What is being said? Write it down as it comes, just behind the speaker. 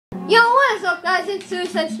up guys, it's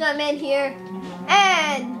Suicide Stuntman here,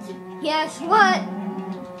 and guess what?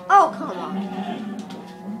 Oh come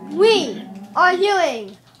on. We are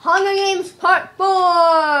doing Hunger Games Part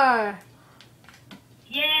 4!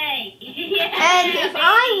 Yay! And if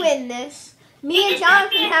I win this, me and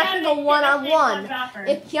Jonathan have to go one-on-one.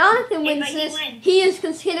 If Jonathan wins this, he is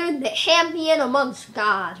considered the champion amongst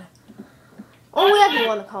God. Or whatever you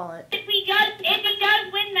want to call it. If he does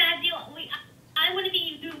win that, I'm gonna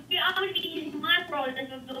be using my pro as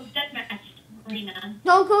a deathmatch arena.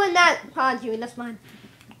 Don't go in that pod, Jimmy. That's mine.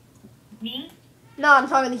 Me? No, I'm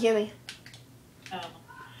talking to Jimmy. Oh.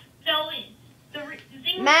 So the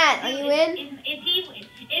thing. Matt, are you in?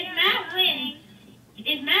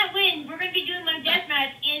 If Matt wins, we're gonna be doing my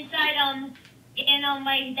deathmatch inside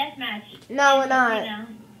my deathmatch. No, we're not.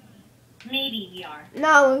 Maybe we are.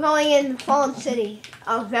 No, we're going in Fallen City,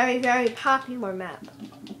 a very, very popular map.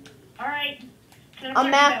 Alright. A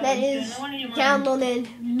map that is downloaded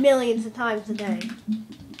millions of times a day.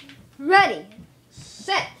 Ready,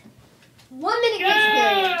 set, 1 minute grace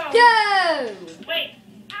period, go! Wait.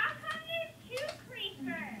 How come there's 2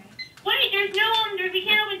 creepers? Wait, there's no we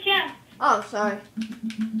can't open chests. Oh, sorry.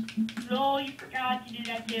 Oh, you forgot to do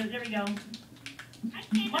that too. There we go.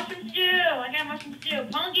 Mushroom stew! I got mushroom stew.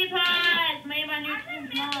 Pumpkin pies! Made by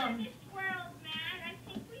Newton's mom.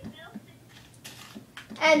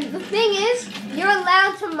 And the thing is, you're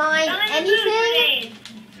allowed to mine anything.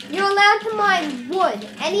 You're allowed to mine wood.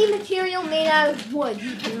 Any material made out of wood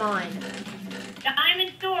you can mine.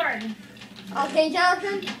 Diamond sword. Okay,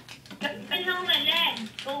 Jonathan? Diamond helmet, lead.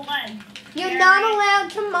 Gold lead. You're not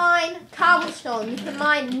allowed to mine cobblestone. You can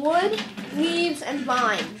mine wood, leaves, and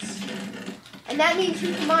vines. And that means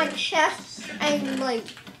you can mine chests and, like,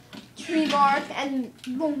 tree bark and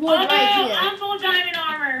the wood right here. I'm full diamond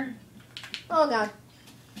armor. Oh, God.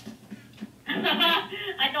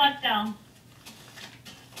 I thought so.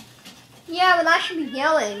 Yeah, but I should be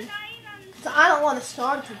yelling. So I don't want to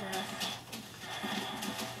starve to death.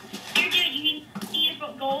 Here, dude, you need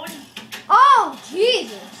gold? Oh,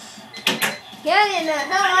 Jesus. Get the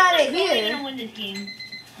hell out of here. I'm gonna win this game.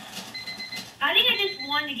 I think I just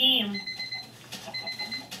won the game.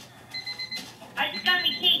 I just got me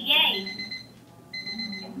cake, yay.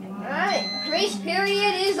 Alright, grace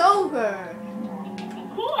period is over.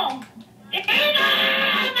 Cool. It's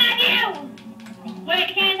not you! Wait,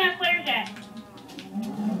 can't have players at?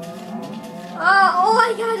 All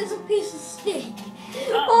I got is a piece of steak.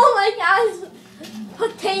 All I got is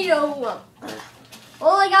potato.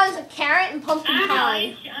 All I got is a carrot and pumpkin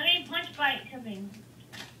pie. I mean, punch by something.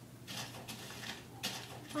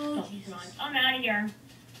 Oh, I'm out of here.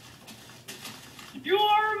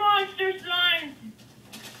 You're monster slime!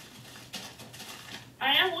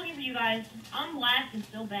 I am looking for you guys. I'm lagging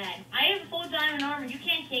so bad. I have full diamond armor. You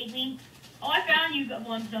can't take me. Oh, I found you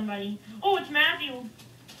somebody. Oh, it's Matthew.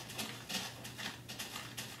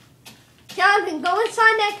 Jonathan, go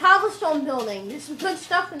inside that cobblestone building. There's some good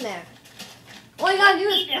stuff in there. All you gotta do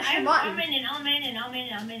is push the button.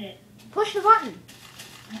 I'm in it. Push the button.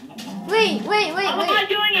 Wait. I'm not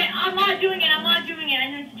doing it. I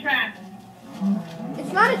know it's a trap.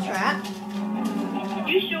 It's not a trap.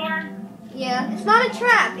 You sure? Yeah, it's not a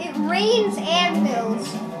trap. It rains anvils,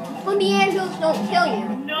 but the anvils don't kill you.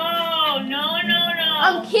 No.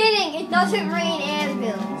 I'm kidding. It doesn't rain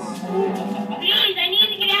anvils. Please, I need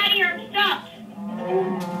to get out of here. I'm stuck.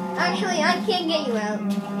 Actually, I can't get you out.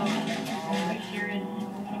 Are you serious?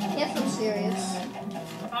 Yes, I'm serious.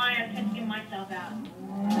 Fine, I have to get myself out.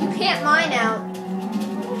 You can't mine out.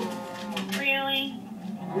 Really?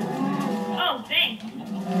 Oh, thanks.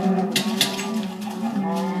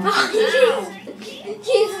 Oh,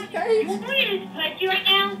 Jesus Christ. What are you put you right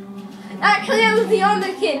now? Actually, that was the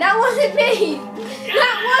other kid. That wasn't me.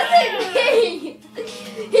 That wasn't me.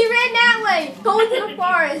 He ran that way. Go into the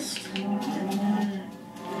forest.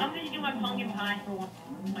 I'm going to do my pumpkin pie for one.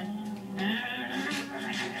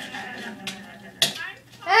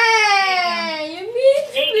 Hey, you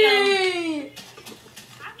missed me.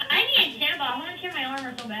 I need a tempo. I want to tear my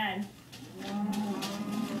armor so bad.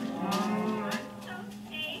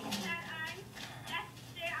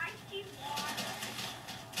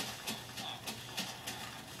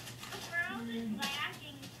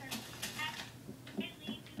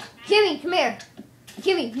 Jimmy, come here.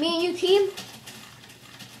 Jimmy, me and you team.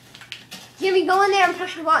 Jimmy, go in there and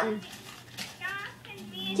push the button.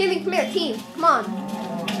 Jimmy, come here, team. Come on.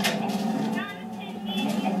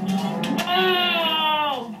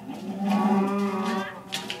 Oh!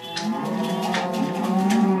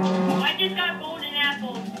 I just got golden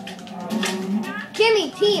apples.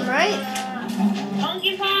 Jimmy, team, right?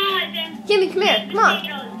 Pumpkin pies and Jimmy, come here. Come on.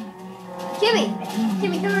 potatoes. Kimmy!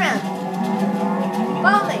 Kimmy, come around.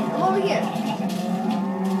 Follow me. I'm over here.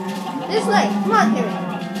 This way. Come on, Kimmy.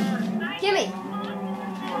 Kimmy.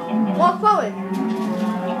 Walk forward.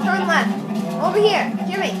 Turn left. Over here.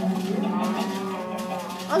 Kimmy.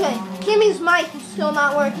 Okay. Kimmy's mic is still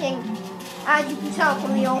not working, as you can tell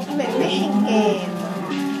from the Ultimate Fishing game.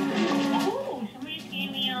 Ooh, somebody just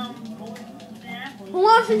gave me golden apples. Who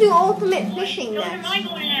wants to do Ultimate Fishing Those are next? my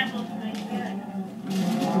golden apples. Nice, good.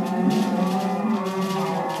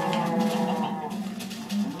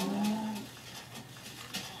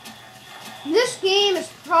 This game is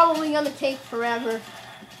probably going to take forever.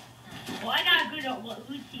 Well, I got a good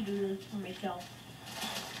Lucy doodles for myself.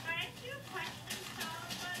 Can I ask you a question,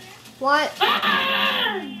 Solid Butter? What?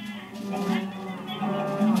 Ah!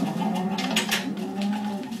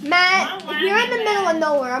 Matt, if you're in the middle of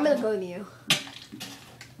nowhere, I'm going to go to you.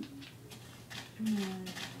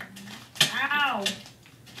 Ow.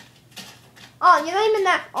 Oh, you're not even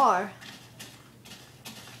that far.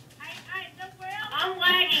 The world. I'm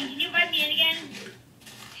lagging. Can you invite me in again?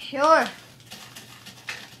 Sure.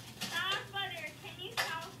 Solid Butter, can you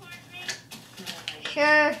teleport me?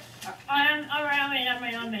 Sure.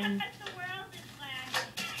 I'm in. Because the world is lagging.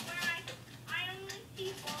 Where I only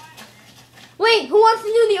see water. Wait, who wants to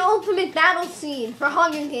do the ultimate battle scene for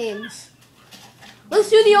Hunger Games? Let's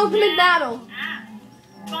do the ultimate battle. Ah,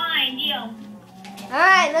 fine, deal.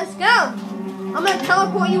 Alright, let's go. I'm going to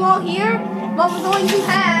teleport you all here, but we're going to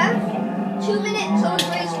have 2 minutes of a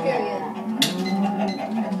grace period.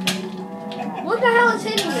 What the hell is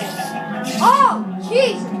hitting me? Oh,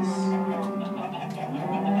 Jesus.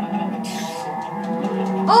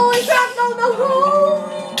 Holy crap, no,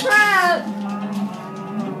 holy crap.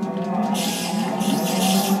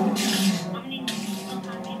 I'm gonna need some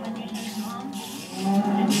time to get my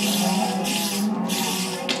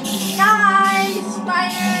Die,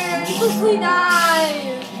 spider! Quickly die!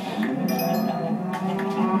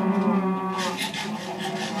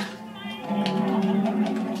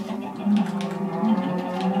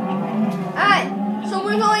 Alright, so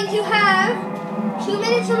we're going to have 2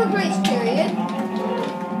 minutes of a grace period.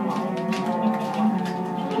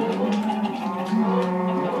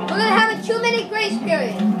 We're going to have a 2-minute grace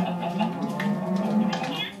period.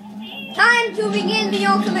 Time to begin the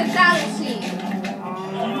ultimate battle scene.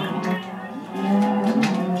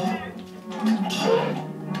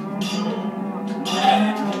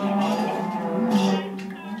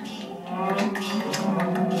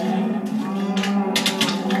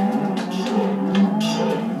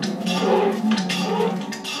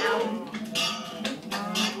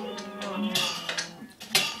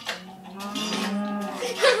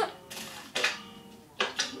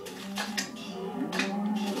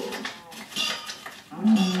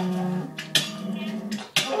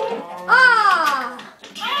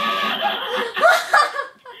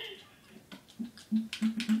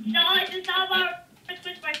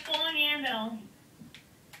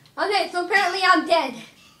 Okay, so apparently I'm dead.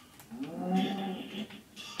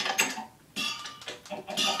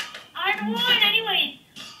 I won anyways.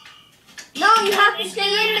 No, you have to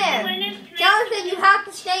stay in there. Jonathan, you have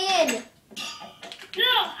to stay in.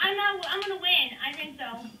 No, I'm not. I'm gonna win. I think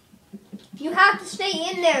so. You have to stay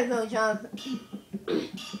in there, though, Jonathan. Do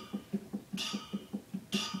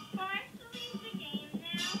I have to leave the game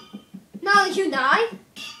now? No, did you die?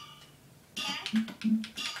 Yes.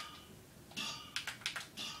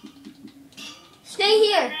 Stay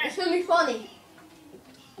here. It's gonna be funny.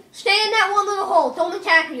 Stay in that one little hole. Don't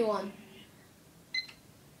attack anyone.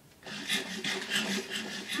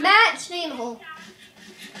 Matt, stay in the hole.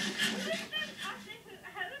 Who's the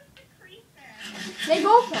creeper? They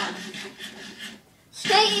both are.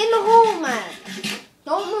 Stay in the hole, Matt.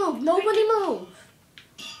 Don't move. Nobody move.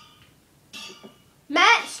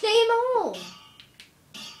 Matt, stay in the hole.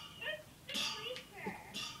 Who's the creeper?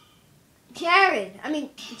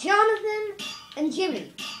 Jonathan and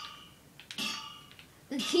Jimmy.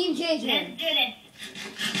 The Team JJ. Let's do this.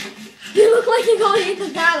 You look like you're going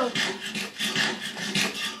into battle.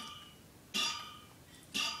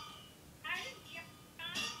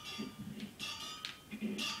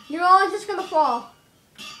 You're all just gonna fall.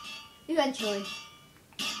 Eventually.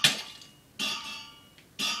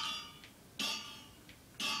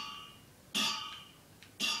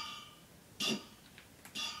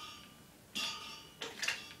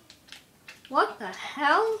 What the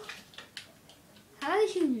hell? How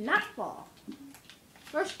did you not fall?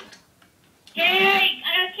 First, Cake!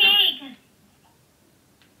 I got cake!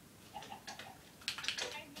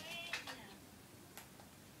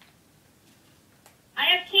 I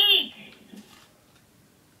have cake!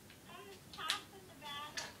 On the top of the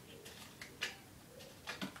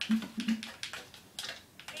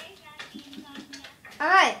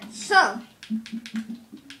Alright, so.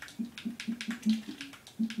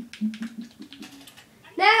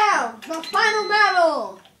 Now, the final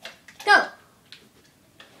battle. Go.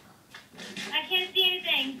 I can't see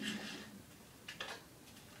anything.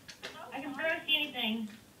 I can barely see anything.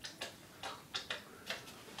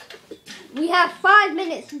 We have 5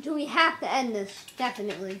 minutes until we have to end this,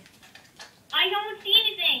 definitely. I don't see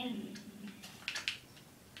anything.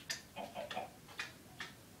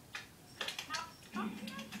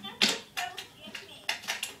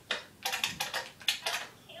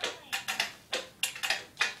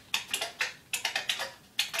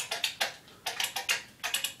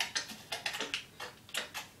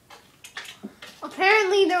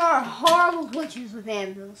 Apparently there are horrible glitches with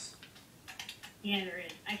anvils. Yeah, there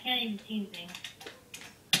is. I can't even see anything.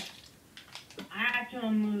 I have to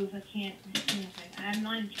move. I can't. I'm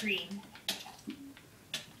on a tree.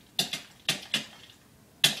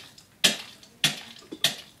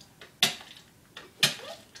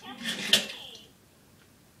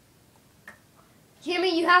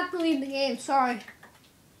 Jimmy, you have to leave the game, sorry.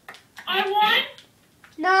 I won?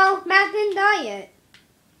 No, Matt didn't die yet.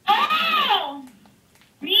 Oh!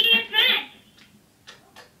 Me and Matt!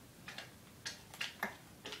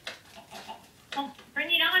 Oh,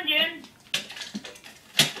 bring it on, dude.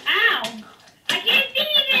 Ow! I can't see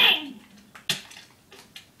anything!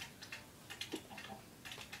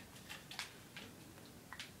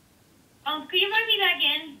 Could you invite me back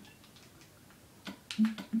in?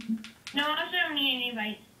 No, I also don't need any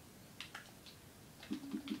invite.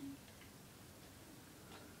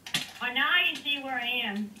 Oh, now I can see where I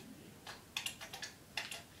am.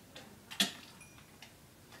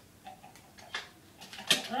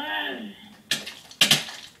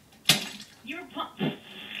 You're pumped.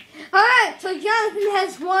 Alright, so Jonathan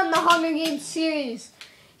has won the Hunger Games series.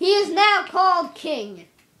 He is now called King.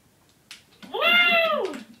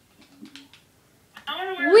 Woo! I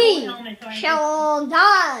want to wear a We gold helmet so I shall all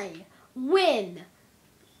die, win,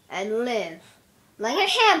 and live like a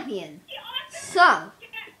champion. So, What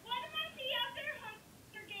about the other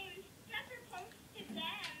Hunger Games? Never posted them.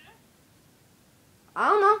 I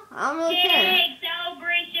don't know. I don't really care. Big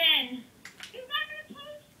celebration. You gotta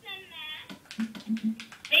post them, Matt.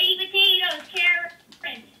 Baked potatoes, carrots.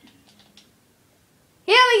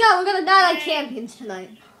 Here we go. We're going to die like champions tonight.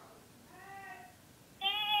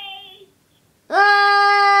 Hey.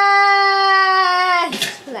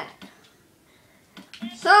 Splat.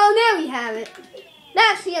 So there we have it.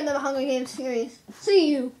 That's the end of the Hunger Games series. See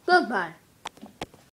you. Goodbye.